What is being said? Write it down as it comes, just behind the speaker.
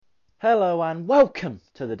Hello and welcome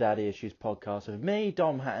to the Daddy Issues podcast with me,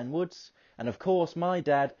 Dom Hatton Woods, and of course my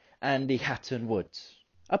dad, Andy Hatton Woods.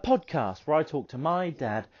 A podcast where I talk to my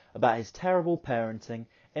dad about his terrible parenting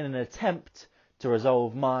in an attempt to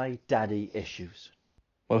resolve my daddy issues.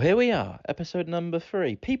 Well, here we are, episode number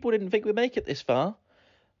 3. People didn't think we'd make it this far,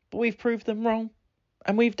 but we've proved them wrong,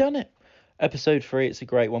 and we've done it. Episode 3, it's a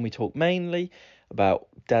great one. We talk mainly about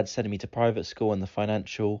dad sending me to private school and the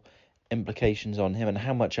financial implications on him and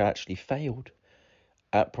how much I actually failed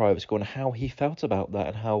at private school and how he felt about that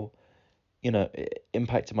and how, it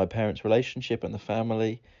impacted my parents' relationship and the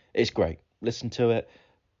family. It's great. Listen to it,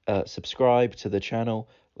 subscribe to the channel,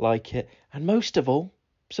 like it, and most of all,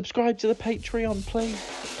 subscribe to the Patreon, please.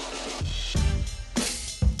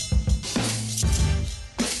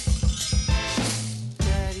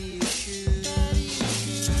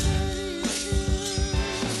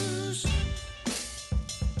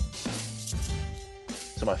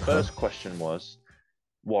 So my first question was,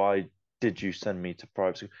 why did you send me to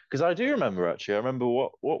private school? Because I do remember actually. I remember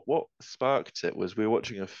what sparked it was we were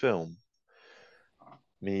watching a film,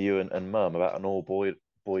 me, you, and Mum, about an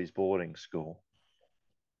boys boarding school,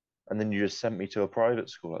 and then you just sent me to a private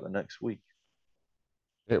school like the next week.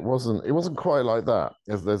 It wasn't quite like that.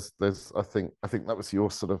 As I think that was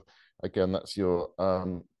your sort of, again, that's your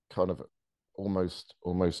kind of almost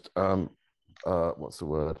what's the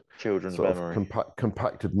word? Children's Sort of memory.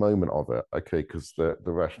 compacted moment of it. Okay, because the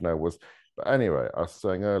rationale was, but anyway, I was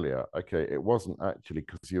saying earlier, okay, it wasn't actually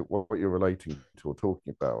because what you're relating to or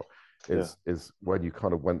talking about Yeah. is when you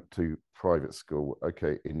kind of went to private school,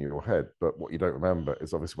 okay, in your head. But what you don't remember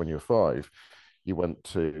is obviously when you were 5, you went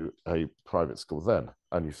to a private school then,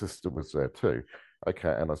 and your sister was there too.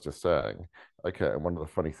 Okay, and I was just saying, okay, and one of the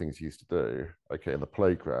funny things you used to do, okay, in the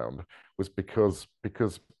playground was because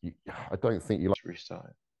I don't think you like. Let's restart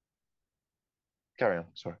it. Carry on.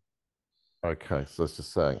 Sorry. Okay, so it's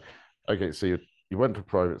just saying, okay, so you went to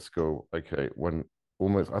private school, okay, when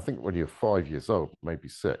almost I think when you're 5 years old, maybe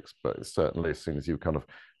 6, but certainly as soon as you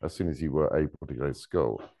were able to go to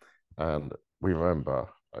school, and we remember,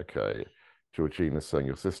 okay, Georgina saying,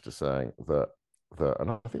 your sister saying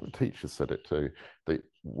and I think the teacher said it too, that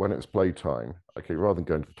when it was playtime, okay, rather than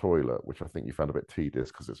going to the toilet, which I think you found a bit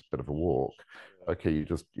tedious because it's a bit of a walk, okay, you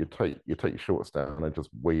take your shorts down and just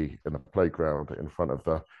wee in the playground in front of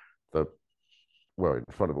the in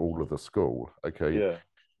front of all of the school, okay, Yeah.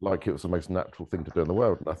 like it was the most natural thing to do in the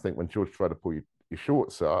world. And I think when George tried to pull your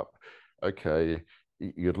shorts up, okay,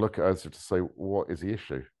 you'd look at us to say, what is the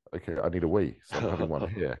issue? Okay, I need a wee, so I'm having one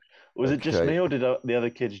here. Was it just Okay, me, or did the other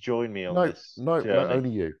kids join me on no, this no, no, journey? only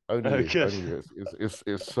you, only Oh, you, good. only you.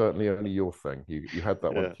 It's certainly only your thing. You had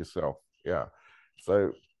that one Yeah. to yourself. Yeah.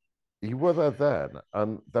 So you were there then,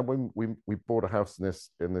 and then when we bought a house in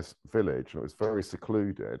this village, and it was very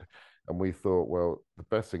secluded, and we thought, well, the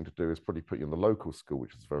best thing to do is probably put you in the local school,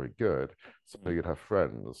 which is very good, so you'd have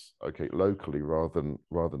friends, okay, locally rather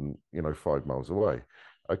than 5 miles away.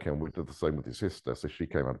 Okay, and we did the same with your sister. So she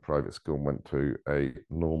came out of private school and went to a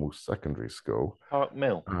normal secondary school, Park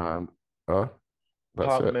Mill. and uh, that's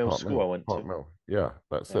Park it, Mill Park School I Mill, went Park to. Mill. Yeah,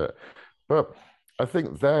 that's Yeah. it. But I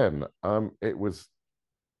think then it was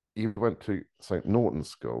you went to St. Norton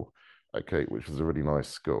School, okay, which was a really nice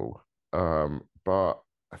school. But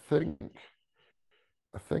I think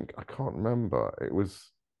I can't remember. It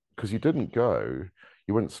was because you didn't go.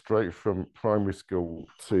 You went straight from primary school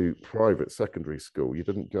to private secondary school. You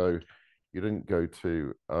didn't go. You didn't go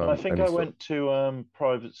to No, I think any I sort. went to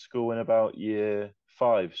private school in about year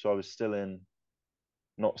 5, so I was still in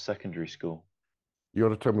not secondary school. You ought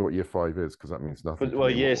to tell me what year 5 is because that means nothing But to well,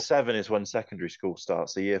 me. year 7 is when secondary school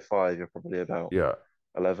starts. So year 5, you're probably about Yeah,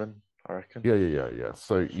 11, I reckon. yeah.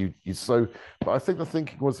 So but I think the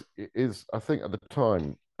thinking is I think at the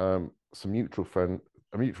time, a mutual friend,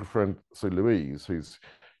 so Louise, who's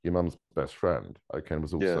your mum's best friend, okay, and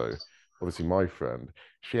was Yeah, also obviously my friend.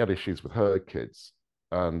 She had issues with her kids,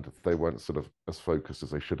 and they weren't sort of as focused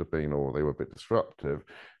as they should have been, or they were a bit disruptive.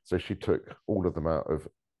 So she took all of them out of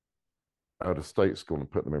state school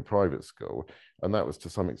and put them in private school, and that was to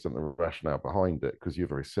some extent the rationale behind it because you're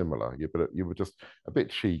very similar. You were just a bit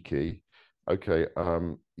cheeky. Okay,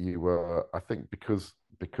 you were, I think, because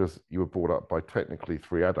you were brought up by technically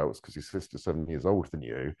 3 adults because your sister's 7 years older than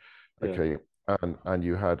you. yeah, Okay, and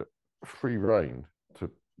you had free reign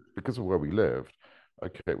to because of where we lived.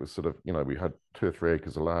 Okay, it was sort of we had 2 or 3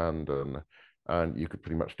 acres of land, and you could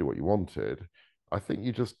pretty much do what you wanted. I think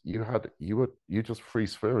you just free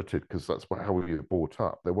spirited because that's how we were brought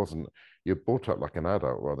up. There wasn't You're brought up like an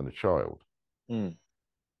adult rather than a child. mm,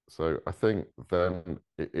 So I think then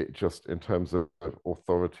it just in terms of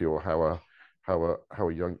authority or how how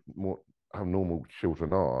a young more how normal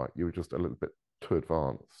children are. You were just a little bit too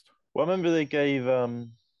advanced. Well, I remember they gave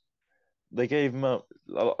him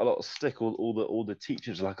a lot of stick. All the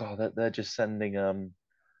teachers were like, oh, they're just sending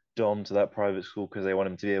Dom to that private school because they want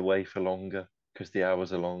him to be away for longer because the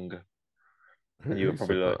hours are longer. And you were Who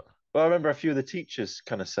probably said like, that? well, I remember a few of the teachers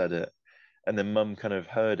kind of said it, and then Mum kind of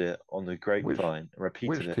heard it on the Which grapevine and repeated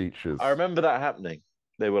which it. I teachers? remember that happening.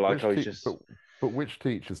 They were like, Which oh, he's te just. but which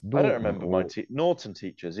teachers? I don't Norton remember my or te Norton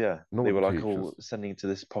teachers. Yeah, they were Norton like, oh, teachers? sending him to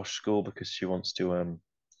this posh school because she wants to.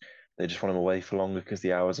 They just want him away for longer because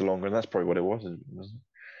the hours are longer, and that's probably what it was. Wasn't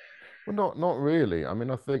Well, not really. I mean,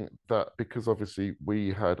 I think that because obviously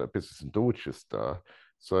we had a business in Dorchester,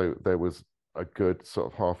 so there was a good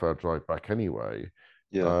sort of half-hour drive back anyway. it?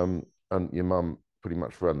 Yeah. And your mum pretty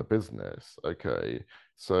much ran the business. Okay,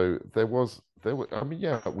 so there were. I mean,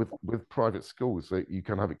 yeah, with private schools, you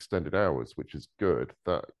can have extended hours, which is good.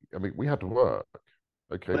 That I mean, we had to work.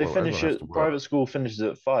 Okay, They well, finish everyone has to it. work Private school finishes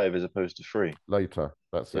at 5 as opposed to 3. later.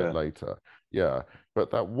 That's it, Yeah. later. Yeah,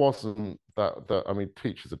 but that wasn't that. I mean,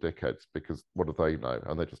 teachers are dickheads because what do they know?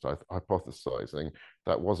 And they're just hypothesizing.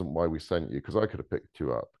 That wasn't why we sent you because I could have picked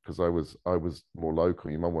you up because I was more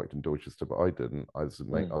local. Your mum worked in Dorchester, but I didn't. I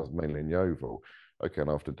Mm. was mainly in Yeovil. Okay,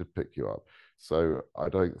 and I often did pick you up. So I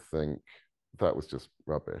don't think that was just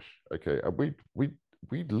rubbish. Okay, and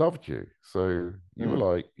we loved you. So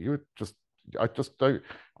Mm. you were just. I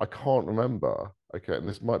can't remember. Okay, and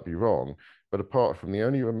this might be wrong, but apart from the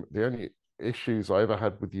only issues I ever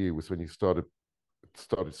had with you was when you started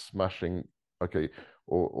smashing, okay,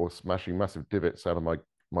 or smashing massive divots out of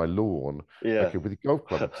my lawn, Yeah. okay, with your golf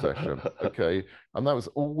club obsession, okay, and that was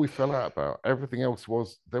all we fell out about. Everything else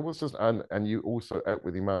was there was just and you also ate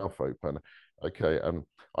with your mouth open, okay, and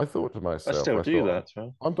I thought to I myself, still I do thought that,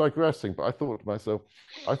 right? I'm digressing, but I thought to myself,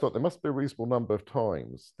 I thought there must be a reasonable number of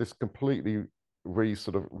times this completely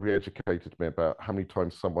sort of re-educated me about how many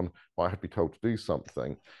times someone might have to be told to do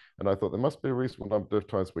something. And I thought there must be a reasonable number of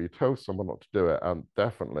times where you tell someone not to do it, and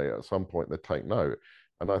definitely at some point they take note.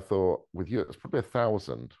 And I thought with you, it's probably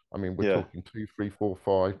 1,000. I mean, we're Yeah. talking two, three, four,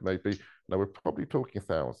 five, maybe. No, we're probably talking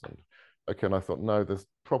 1,000. Okay, and I thought, no, there's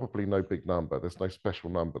probably no big number. There's no special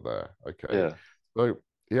number there. Okay, Yeah. so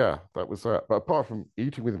yeah, that was that. But apart from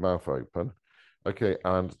eating with your mouth open, okay,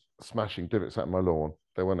 and smashing divots out of my lawn,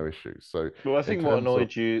 there were no issues. So Well, I in think what terms of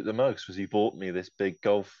annoyed you the most was you bought me this big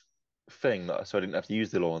golf thing that so I didn't have to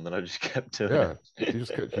use the lawn, and then I just kept doing yeah, it. you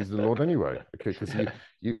just kept using the lawn anyway, okay, because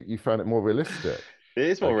you found it more realistic, It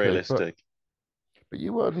is more okay, realistic. but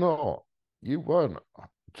you were not, you weren't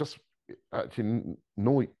just actually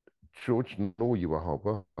nor George nor you were hard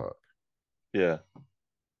work. Yeah.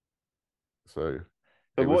 So it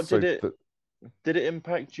But was what so that did it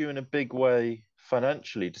impact you in a big way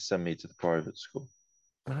financially to send me to the private school?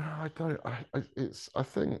 I don't. I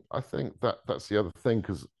think that that's the other thing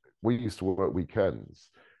because we used to work weekends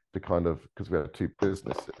to kind of because we had two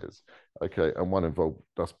businesses, okay, and one involved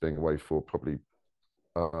us being away for probably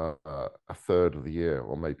a third of the year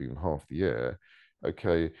or maybe even half the year,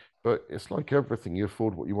 okay. But it's like everything, you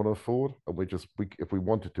afford what you want to afford, and we if we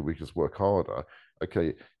wanted to, we just work harder,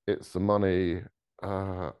 okay. It's the money.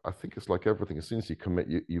 I think it's like everything. As soon as you commit,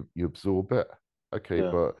 you absorb it, okay.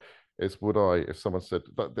 Yeah. But it's would I if someone said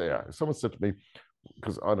that yeah, if someone said to me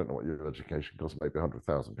because I don't know what your education costs, maybe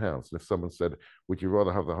 £100,000. And if someone said, "Would you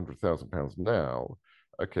rather have the £100,000 now?"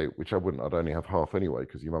 Okay, which I wouldn't. I'd only have half anyway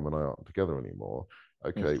because your mum and I aren't together anymore.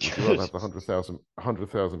 Okay, would you rather have the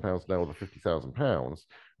 £100,000 now or the £50,000,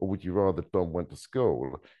 or would you rather Dom went to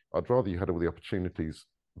school? I'd rather you had all the opportunities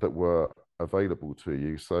that were available to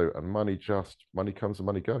you. So, and money comes and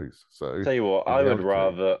money goes. So, Tell you what, in I would reality,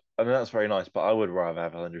 rather. I mean, that's very nice, but I would rather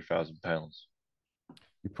have £100,000.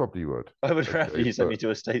 you probably would. I would rather Okay, you sent me but to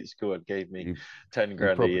a state school and gave me you 10 you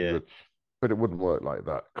grand a probably year. would. But it wouldn't work like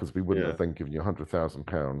that because we wouldn't Yeah. have then given you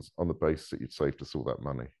 £100,000 on the basis that you'd saved us all that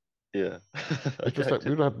money. Yeah. We just I had, did.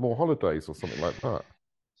 we'd have more holidays or something like that.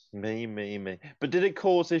 Me. But did it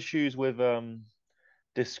cause issues with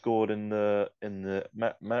Discord with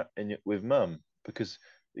mum? Because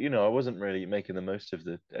I wasn't really making the most of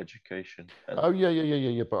the education. And Oh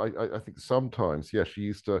yeah. But I think sometimes, yeah, she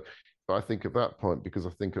used to. But I think at that point, because I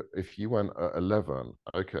think if you went at 11,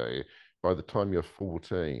 okay, by the time you're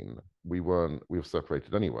 14, we were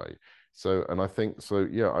separated anyway. So, and I think so,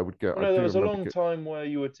 yeah, well, I no, there do was a remember long time where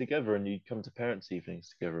you were together and you'd come to parents' evenings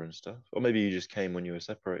together and stuff. Or maybe you just came when you were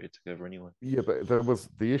separated together anyway. yeah, but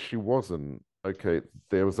the issue wasn't okay.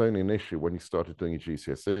 There was only an issue when you started doing your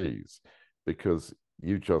GCSEs because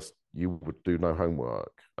you would do no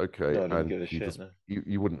homework, okay, No, I didn't and give a shit. No.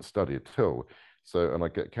 you wouldn't study at all. So, and I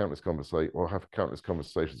get countless conversations, or have countless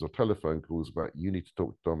conversations or telephone calls about, you need to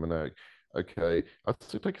talk to Dominic. Okay, I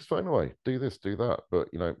said, take his phone away, do this, do that. But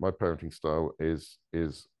my parenting style is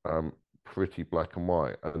pretty black and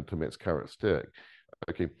white, and to me, it's carrot stick.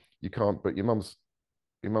 Okay, you can't. But your mum's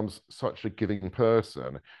such a giving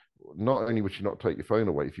person. Not only would she not take your phone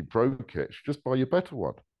away if you broke it, she'd just buy you a better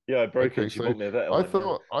one. Yeah, I broke it Okay, and she so bought me a better I one.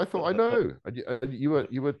 thought, I thought, I Yeah. know, and you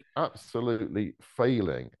were absolutely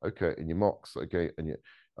failing, okay, in your mocks, okay,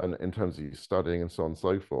 and in terms of your studying and so on and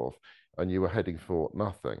so forth, and you were heading for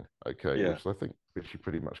nothing, okay, Yeah. which you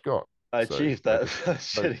pretty much got. I So, achieved that. okay,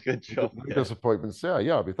 That's a so really good job. no Yeah. disappointments there.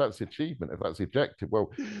 Yeah, if that's the achievement, if that's the objective,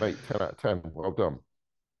 well, mate, 10 out of 10, well done.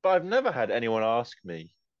 But I've never had anyone ask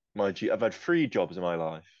me I've had 3 jobs in my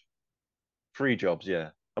life. 3 jobs, yeah.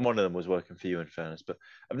 And one of them was working for you, in fairness. But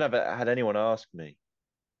I've never had anyone ask me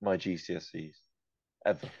my GCSEs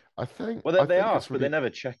ever. I think Well, I they think ask, it's but they really. never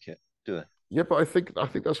check it, do they? Yeah, but I think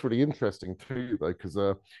that's really interesting too, though, because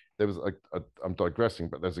there was I'm digressing,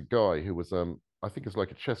 but there's a guy who was I think it's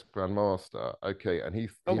like a chess grandmaster, okay, and he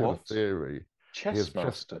Oh, he had a what? theory. He Chess is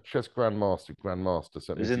master. chess grandmaster,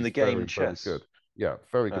 so it Is means in he's the game very, very good. chess. Yeah,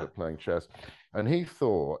 very good Ah, at playing chess. And he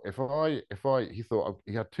thought, he thought,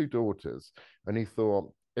 he had 2 daughters, and he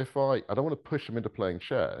thought, if I don't want to push them into playing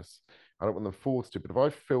chess, I don't want them forced to, but if I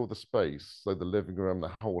fill the space, so the living room,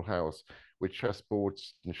 the whole house, with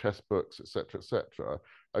chessboards and chess books, etc.,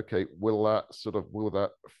 okay, will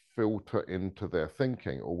that filter into their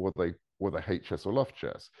thinking, or will they hate chess or love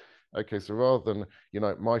chess? Okay, so rather than,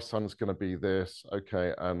 my son's going to be this,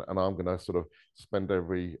 okay, and I'm going to sort of spend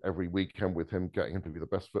every weekend with him, getting him to be the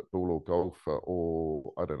best football or golfer,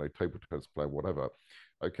 or I don't know, table tennis player, whatever.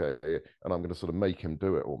 Okay, and I'm going to sort of make him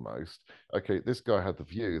do it almost. Okay, this guy had the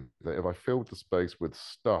view that if I filled the space with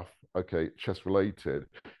stuff, okay, chess related,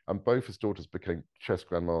 and both his daughters became chess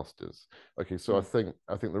grandmasters. Okay, so I hmm. think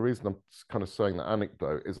I think the reason I'm kind of saying that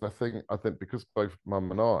anecdote is I think because both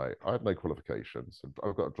mum and I had no qualifications.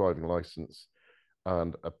 I've got a driving license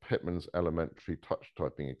and a Pitman's elementary touch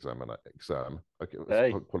typing exam. Okay, it was a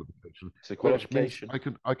Hey, qualification, it's a which means qualification.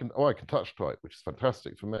 I can touch type, which is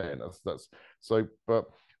fantastic for me. And that's so. But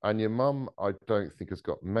and your mum, I don't think has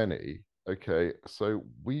got many. Okay, so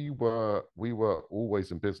we were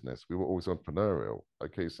always in business. We were always entrepreneurial.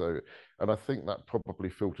 Okay, so and I think that probably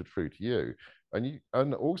filtered through to you.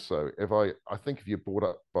 And also, if I think if you're brought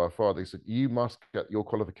up by a father, he said you must get your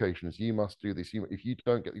qualifications, you must do this. If you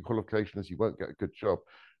don't get your qualifications, you won't get a good job,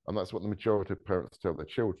 and that's what the majority of parents tell their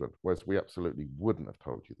children. Whereas we absolutely wouldn't have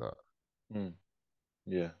told you that. Hmm.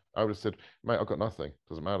 Yeah. I would have said, mate, I've got nothing.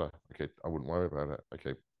 Doesn't matter. Okay, I wouldn't worry about it.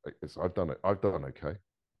 Okay, I've done it. I've done okay.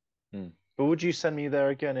 Hmm. But would you send me there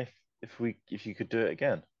again if you could do it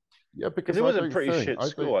again? Yeah, Because because it I was a don't pretty think shit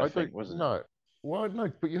school, I I don't think, wasn't it? no. Well,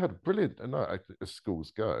 no, but you had brilliant. No, as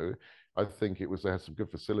schools go, I think it was they had some good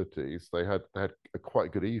facilities. They had a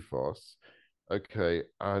quite good ethos. Okay,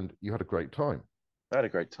 and you had a great time. I had a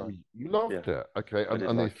great I time. mean, you Yeah, loved it. Okay, I and did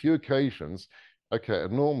on the like it. few occasions, okay,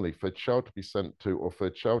 and normally for a child to be sent to, or for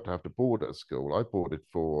a child to have to board at a school, I boarded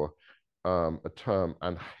for a term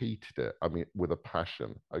and hated it. I mean, with a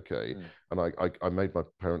passion. Okay, Hmm. and I made my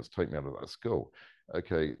parents take me out of that school.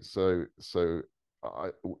 Okay, so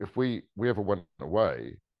if we ever went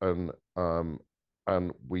away and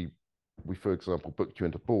we for example booked you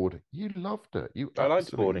into board, you loved it. You I liked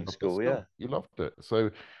absolutely boarding loved that school, yeah. school. You loved it.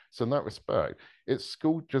 So in that respect, it's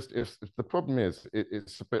school. Just if the problem is,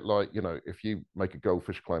 it's a bit like, if you make a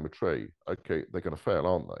goldfish climb a tree, okay, they're going to fail,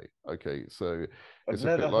 aren't they? Okay, so I've it's a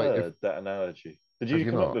bit never like, if heard that analogy. Did have you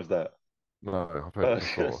you come up not? with that? No, I've heard Oh, it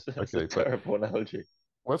before. it's a Okay, but terrible analogy.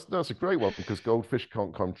 well, that's a great one because goldfish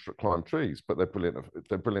can't climb trees, but they're brilliant.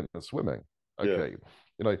 They're brilliant at swimming. Yeah. Okay,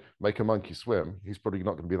 make a monkey swim. He's probably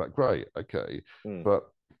not going to be that great. Okay, Hmm. but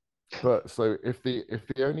so if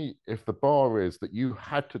the bar is that you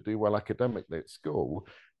had to do well academically at school,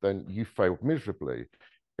 then you failed miserably.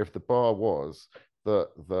 If the bar was that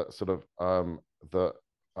sort of that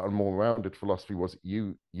a more rounded philosophy was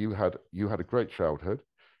you had a great childhood.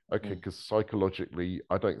 Okay, Hmm. because psychologically,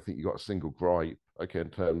 I don't think you got a single gripe. Okay, in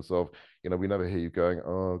terms of, we never hear you going,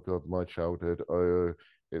 "Oh God, my childhood. Oh,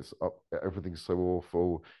 it's up. Everything's so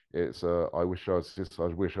awful. It's I wish I was this, I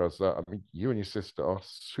wish I was that." I mean, you and your sister are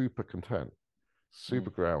super content, Hmm. super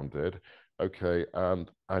grounded, okay,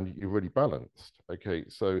 and you're really balanced. Okay,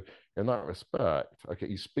 so in that respect, okay,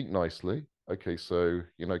 you speak nicely. Okay, so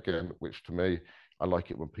again, which to me, I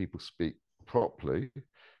like it when people speak properly.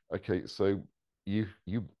 Okay, so you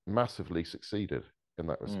massively succeeded in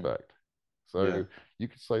that Hmm. respect. Yeah. So you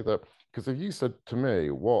could say that, because if you said to me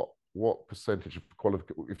what percentage of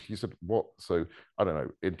qualification, if you said what, so I don't know,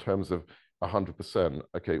 in terms of 100%.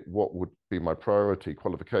 Okay, what would be my priority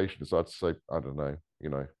qualifications? I'd say, I don't know,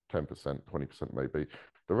 10%, 20% maybe.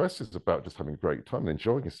 The rest is about just having a great time and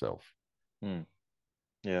enjoying yourself. Hmm.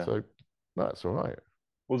 Yeah. So that's all right.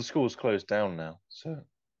 Well, the school's closed down now, so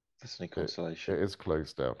that's any It, consolation. it is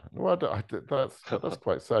closed down. Well, that's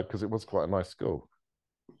quite sad because it was quite a nice school.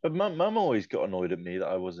 But mum always got annoyed at me that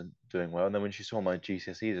I wasn't doing well, and then when she saw my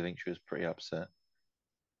GCSEs, I think she was pretty upset.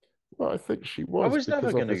 Well, I think she I was was never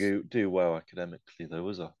because going obviously, to do well academically, though,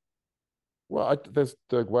 was I? well, there's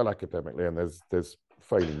doing well academically and there's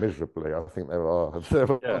failing miserably. I think there are there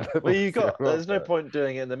Yeah. Well, obviously are there's no there. point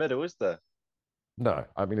doing it in the middle, is there? No,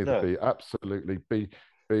 I mean either No.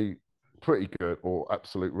 be pretty good or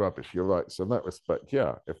absolute rubbish. You're right. So in that respect,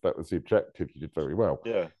 yeah, if that was the objective, you did very well.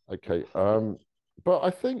 Yeah. Okay. But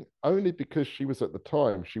I think only because she was at the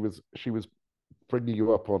time, she was bringing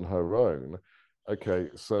you up on her own. Okay.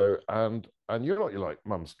 So and you're not you're like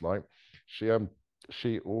mum's like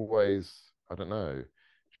she always I don't know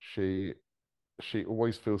she she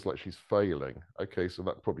always feels like she's failing. Okay, so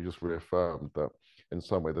that probably just reaffirmed that in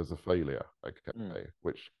some way there's a failure. Mm. Okay,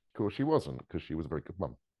 which of course she wasn't because she was a very good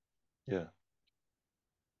mum. Yeah.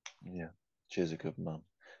 Yeah. She's a good mum.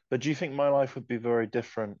 But do you think my life would be very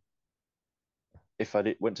different if I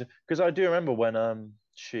did went to? Because I do remember when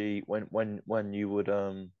she when you would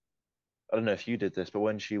I don't know if you did this, but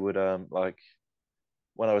when she would like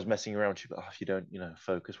when I was messing around, she'd be like, oh, if you don't,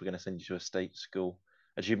 focus, we're going to send you to a state school.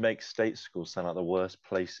 And she'd make state schools sound like the worst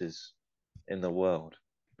places in the world.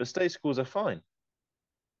 But state schools are fine,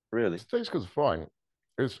 really. State school's fine.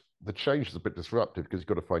 Is the change is a bit disruptive because you've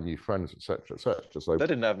got to find new friends, etc., etc. So They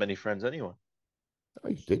didn't have many friends anyway. oh,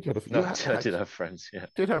 you did. No, I did have friends, yeah.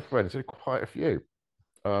 did have friends. You had quite a few.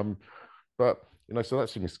 Um, but so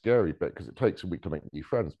that's the scary bit because it takes a week to make new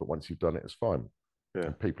friends. But once you've done it, it's fine. Yeah.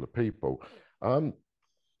 And people are people. Um,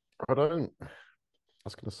 I don't. I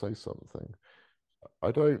was going to say something.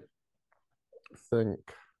 I don't think.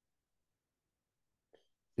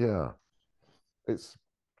 Yeah, it's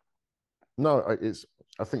no. It's.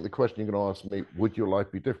 I think the question you're going to ask me: would your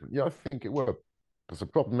life be different? Yeah, I think it would. Because the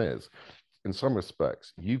problem is, in some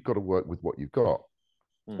respects, you've got to work with what you've got.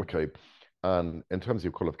 Mm. Okay, and in terms of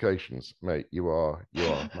your qualifications, mate, you are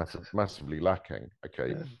massively lacking.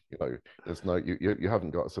 Okay, Yeah. there's no you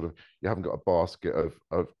haven't got you haven't got a basket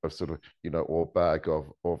of sort of or bag of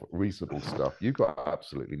reasonable stuff. You've got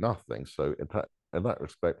absolutely nothing. So in that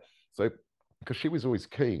respect, so because she was always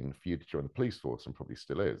keen for you to join the police force and probably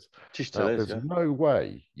still is. She still Now, is, there's yeah. no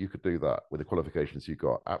way you could do that with the qualifications you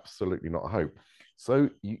got. Absolutely not a hope. So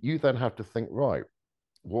you then have to think, right,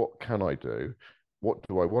 what can I do? What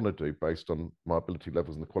do I want to do based on my ability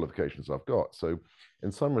levels and the qualifications I've got? So,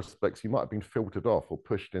 in some respects, you might have been filtered off or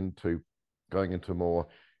pushed into going into more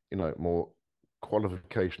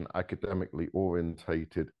qualification, academically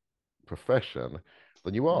orientated profession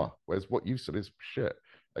than you Mm. are. Whereas what you said is shit.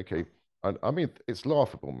 Okay. I mean, it's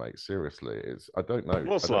laughable, mate. Seriously, it's. I don't know. I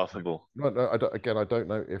What's don't know. laughable? No, no, again, I don't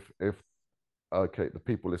know if okay, the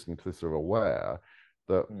people listening to this are aware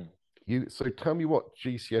that Mm. so tell me what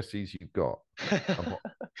GCSEs you got. And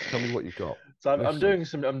tell me what you got. So I'm Listen.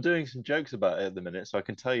 doing some jokes about it at the minute, so I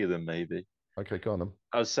can tell you them maybe. Okay, go on then.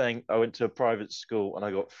 I was saying I went to a private school and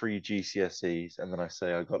I got three GCSEs, and then I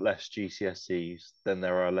say I got less GCSEs than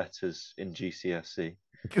there are letters in GCSE.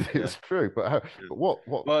 Yeah. It's true, but Yeah. but what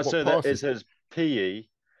Well, what so that it passes? says PE,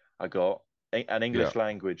 I got an Yeah, English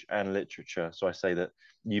language and literature. So I say that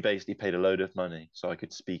you basically paid a load of money so I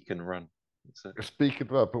could speak and run. So, speaking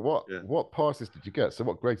of, but what yeah. what passes did you get? So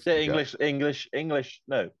what grades Yeah, did you get? English.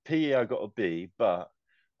 No, PE I got a B, but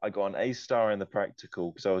I got an A star in the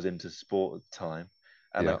practical because I was into sport at the time,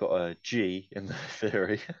 and I Yeah, got a G in the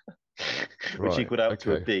theory, which right. equaled out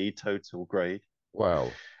to a Okay. B total grade. Wow.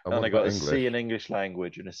 And And what I got about a C in English? English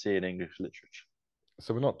language and a C in English literature.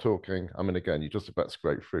 So we're not talking. I mean, again, you just about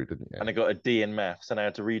scraped through, didn't you? And I got a D in maths, and I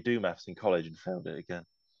had to redo maths in college and failed it again.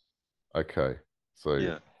 Okay. So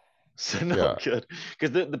Yeah. So yeah, not good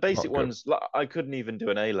because the basic not good. ones like I couldn't even do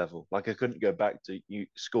an A level. Like I couldn't go back to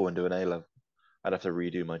school and do an A level. I'd have to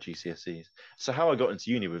redo my GCSEs. So how I got into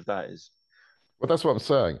uni with that is Well, that's what I'm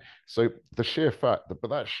saying. So the sheer fact that, but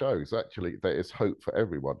that shows actually there is hope for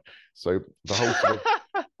everyone. So the whole sort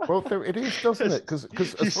of, well, there it is, doesn't it? Because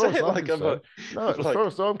you as far say as it I'm like I'm concerned, no, as like far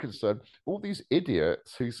as I'm concerned, all these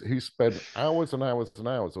idiots who spend hours and hours and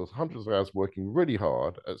hours or hundreds of hours working really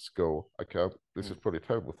hard at school. Okay, this is probably a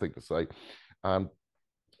terrible thing to say, and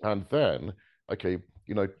and then okay,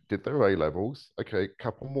 did their A levels. Okay, a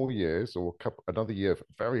couple more years or another year of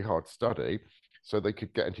very hard study, so they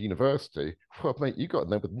could get into university. Well, mate, you got in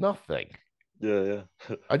there with nothing. Yeah,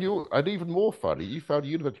 yeah. And even more funny, you found a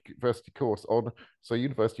university course on, so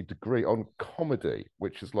university degree on comedy,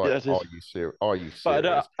 which is like, Yeah, I did. Are you But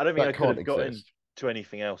serious? I don't think I That could can't have got exist. into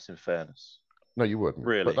anything else in fairness. No, you wouldn't. But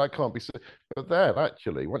Really. that can't be. But then,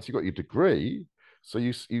 actually, once you got your degree, so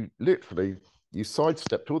you literally you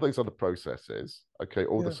sidestepped all those other processes. Okay,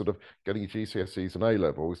 all the Yeah. sort of getting your GCSEs and A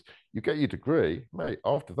levels. You get your degree, mate.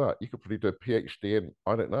 After that, you could probably do a PhD in,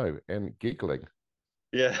 I don't know, in giggling.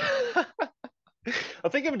 Yeah. I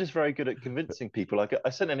think I'm just very good at convincing people. Like I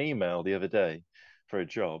sent an email the other day for a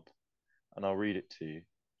job, and I'll read it to you.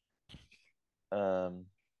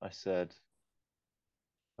 I said,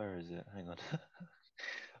 where is it? Hang on.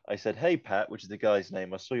 I said, "Hey Pat," which is the guy's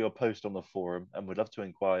name. I saw your post on the forum and would love to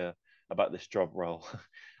inquire about this job role.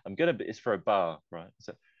 It's for a bar, right?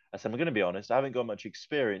 So I said, "I'm gonna be honest. I haven't got much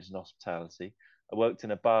experience in hospitality. I worked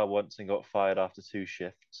in a bar once and got fired after 2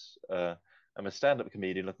 shifts. I'm a stand-up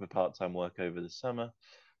comedian looking for part-time work over the summer.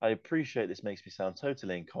 I appreciate this makes me sound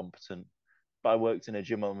totally incompetent, but I worked in a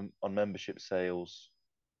gym on membership sales,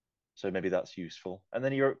 so maybe that's useful." And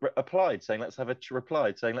then he replied saying, "Let's have a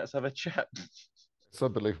replied saying, let's have a chat." It's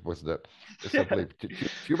unbelievable, isn't it? It's Yeah. unbelievable.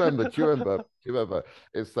 You remember? Do you remember? Do you remember?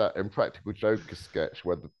 It's that Impractical Joker sketch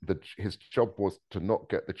where his job was to not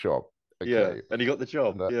get the job. Yeah, Okay, and he got the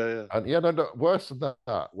job. and Yeah, yeah. and yeah, no, no, worse than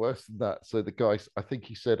that, worse than that. So the guy, I think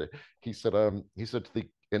he said it. He said to the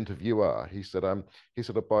interviewer, he said, oh,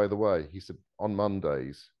 by the way, he said on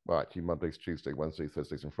Mondays, well, actually Mondays, Tuesday, Wednesday,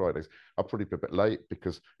 Thursdays, and Fridays, I'll probably be a bit late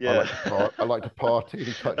because Yeah. I like to party. And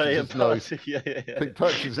he Oh, touches yeah, his nose. party. Yeah, yeah, He yeah.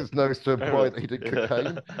 touches his nose to I imply remember. that he did Yeah.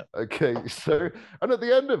 cocaine. Okay, so and at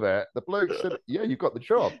the end of it, the bloke said, "Yeah, you got the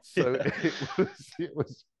job." So Yeah. it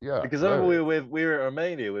was yeah, Because I remember hilarious. we were in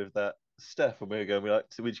Romania with that Steph and we were going,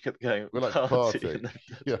 we just kept going We like to party party. and then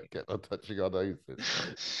Yeah, get on touching our noses.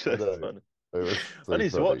 so I know. funny. It was I so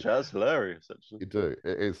need to watch funny. it. That's hilarious, actually. You do.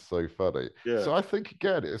 It is so funny. Yeah. So I think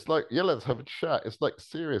again, it's like, yeah, let's have a chat. It's like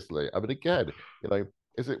seriously. I mean, again,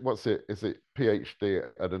 what's it? Is it PhD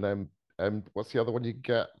and an M? What's the other one you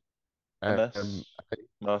get? M. MS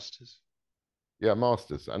Masters. Yeah,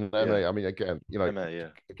 masters and an Yeah. MA. I mean, again, MA, yeah.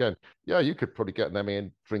 again, yeah, you could probably get an MA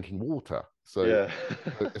in drinking water. So Yeah.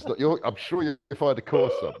 it's not your. I'm sure you find a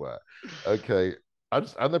course somewhere. Okay,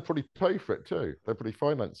 and they probably pay for it too. They probably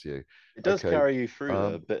finance you. It does Okay, carry you through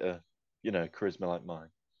though, a um, bit of, charisma like mine.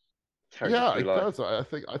 Carries you yeah, through it life. does. I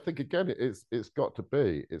think again, it's got to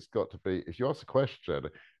be. It's got to be. If you ask a question,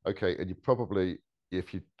 okay, and you probably,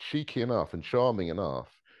 if you're cheeky enough and charming enough,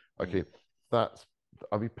 Mm. okay, that's.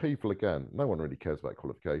 I mean, people again. No one really cares about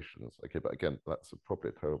qualifications. Okay, but again, that's probably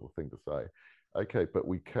a terrible thing to say. Okay, but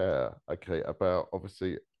we care. Okay, about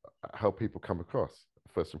obviously how people come across,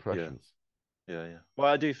 first Yeah. impressions. Yeah, yeah. Well,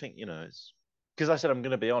 I do think, it's because I said I'm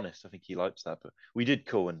going to be honest. I think he likes that, but we did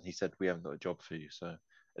call and he said we haven't got a job for you, so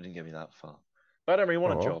it didn't get me that far. But I don't really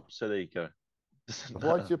want a Oh, job, so there you go.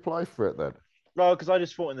 why did you apply for it then? Well, because I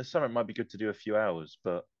just thought in the summer it might be good to do a few hours,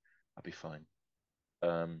 but I'll be fine.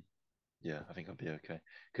 Um, yeah, I think I'll be okay.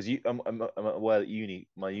 Because I'm aware that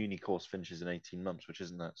my uni course finishes in 18 months, which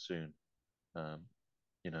isn't that soon. Um,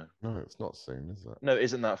 you know, No, it's not soon, is it? no, it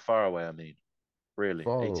isn't that far away. I mean, really,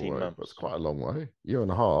 Far 18 away, but it's months. quite a long way. Year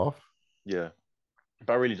and a half. Yeah,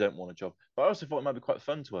 but I really don't want a job. But I also thought it might be quite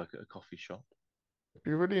fun to work at a coffee shop. It'd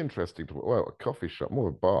be really interesting to, well, a coffee shop, more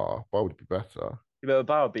a bar. Bar would be better. Yeah, but a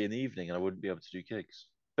bar would be in the evening, and I wouldn't be able to do gigs.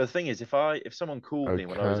 But the thing is, if someone called me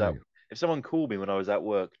when I was Okay. out, if someone called me when I was at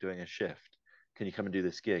work doing a shift, can you come and do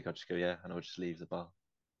this gig? I'd just go, yeah, and I would just leave the bar.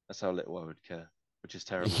 That's how little I would care, which is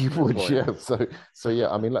terrible You for an would, employer. yeah. So yeah,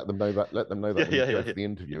 I mean, let them know that. Let them know Yeah, that when yeah, you go yeah, for the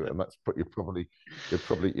interview, yeah. and that's put you're probably,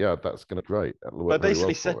 yeah, that's going to great. That'll But I work very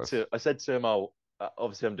well basically for us. I said to him, "Oh,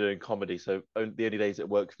 obviously I'm doing comedy, so the only days that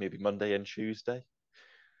work for me would be Monday and Tuesday."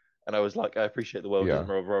 And I was like, "I appreciate the world doesn't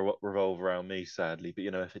Yeah, revolve around me, sadly, but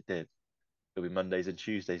if it did, it'll be Mondays and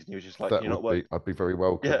Tuesdays." And he was just like, "Can that you not would work?" be. I'd be very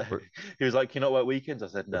welcome. Yeah, he was like, "Can you not work weekends?" I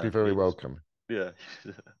said, I'd be "No, very please." welcome. Yeah,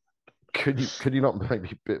 Could you not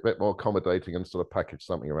maybe be a bit more accommodating and sort of package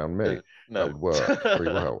something around me? yeah, That no. would work very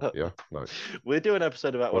well. Yeah, no, We'll do an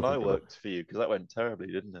episode about when I wasn't gonna. worked for you because that went terribly,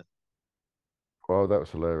 didn't it? Well, that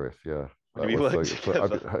was hilarious. Yeah, When that we was worked so.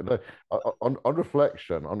 together. No, on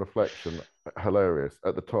reflection, hilarious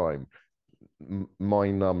at the time.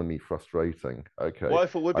 Mind-numbingly frustrating. Okay, What I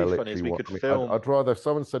thought would I be funny is literally we want. could I mean, I'd, film. I'd rather if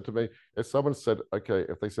someone said to me, if someone said, okay,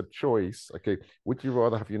 if they said choice, okay, would you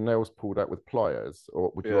rather have your nails pulled out with pliers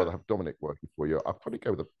or would you rather Yeah, have Dominic working for you? I'd probably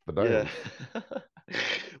go with the yeah. nails.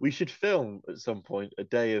 We should film at some point a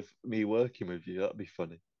day of me working with you. That'd be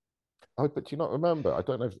funny. Oh, but do you not remember? I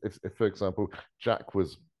don't know if, for example, Jack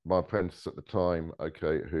was my apprentice at the time.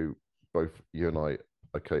 Okay, who both you and I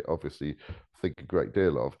okay, obviously think a great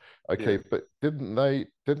deal of. Okay, Yeah. but didn't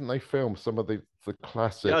they film some of the Yeah,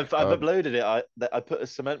 classic I've uploaded it. I put a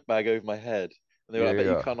cement bag over my head, and they were like, yeah, "I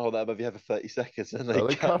bet you yeah. can't hold that above your head for 30 seconds," and they Oh,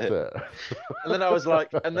 they cut cut it. it. And then I was like,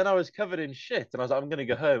 and then I was covered in shit, and I was like, "I'm gonna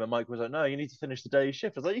go home." And Mike was like, "No, you need to finish the day's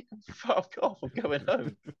shift." I was like, "You can fuck off! I'm going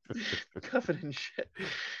home, covered in shit."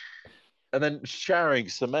 And then showering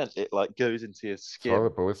cement, it like goes into your It's skin.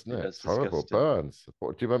 horrible, isn't Yeah, it? it's It's horrible. disgusting. Burns.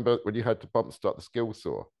 What, do you remember when you had to bump start the skill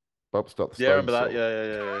saw? Bump start the Yeah, I stone remember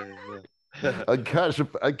that. saw. Yeah. And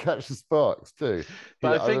catch the sparks too.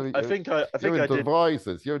 But I mean, I you're think in I did.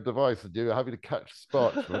 devices. You're in devices. You're having to catch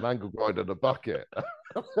sparks from an angle grinder in a bucket.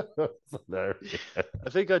 It's hilarious. I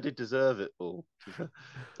think I did deserve it all.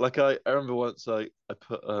 Like I remember once I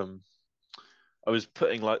put I was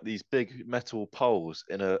putting like these big metal poles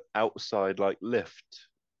in a outside like lift,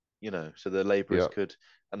 so the laborers Yeah, could,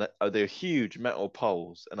 and they're huge metal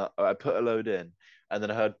poles, and I put a load in, and then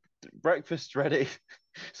I heard breakfast ready,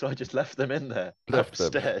 so I just left them in there left them.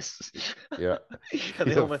 upstairs, Yeah, and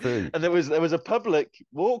yeah, food. there was a public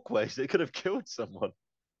walkway, so it could have killed someone.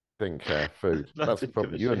 Didn't care. Food. I That's the didn't give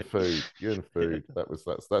problem. a You and shit. food. You and Yeah. food.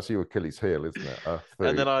 That's your Achilles heel, isn't it?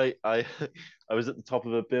 And then Food. I was at the top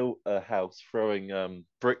of a built house throwing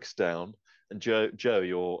bricks down, and Joe,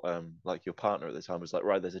 your partner at the time was like,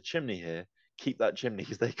 right, there's a chimney here. Keep that chimney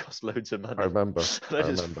because they cost loads of I money. remember. And I I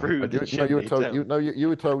just remember. threw And the you were chimney told. down. You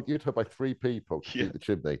were told by three people to Yeah, keep the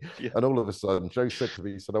chimney, yeah, and all of a sudden, Joe said to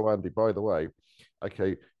me, he said, "Oh, Andy, by the way,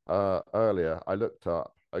 okay, earlier I looked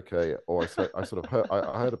up, okay, or I sort of heard,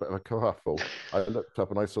 I heard a bit of a kerfuffle. I looked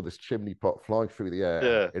up and I saw this chimney pot flying through the air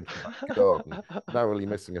yeah. into the back garden, narrowly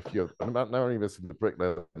missing a few, narrowly missing the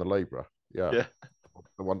bricklayer and the labourer. Yeah, Yeah.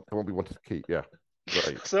 the one we wanted to keep. Yeah,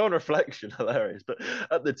 great, So on reflection, hilarious. But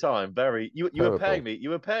at the time, very terrible. you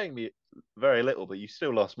were paying me very little, but you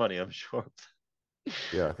still lost money, I'm sure,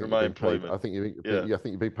 Yeah, I for think you've my been paid. employment. Yeah. I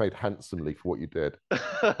think you've been paid handsomely for what you did.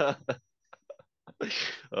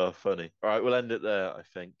 Oh, funny. All right, we'll end it there, I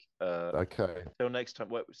think. Okay. Till next time.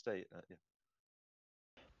 Where we stay? Yeah.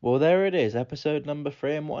 Well, there it is, episode number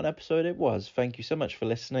 3, and what an episode it was. Thank you so much for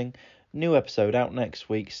listening. New episode out next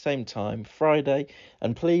week, same time, Friday.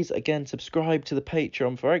 And please, again, subscribe to the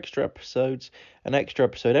Patreon for extra episodes, an extra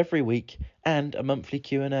episode every week, and a monthly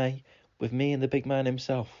Q&A with me and the big man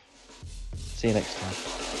himself. See you next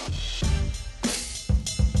time.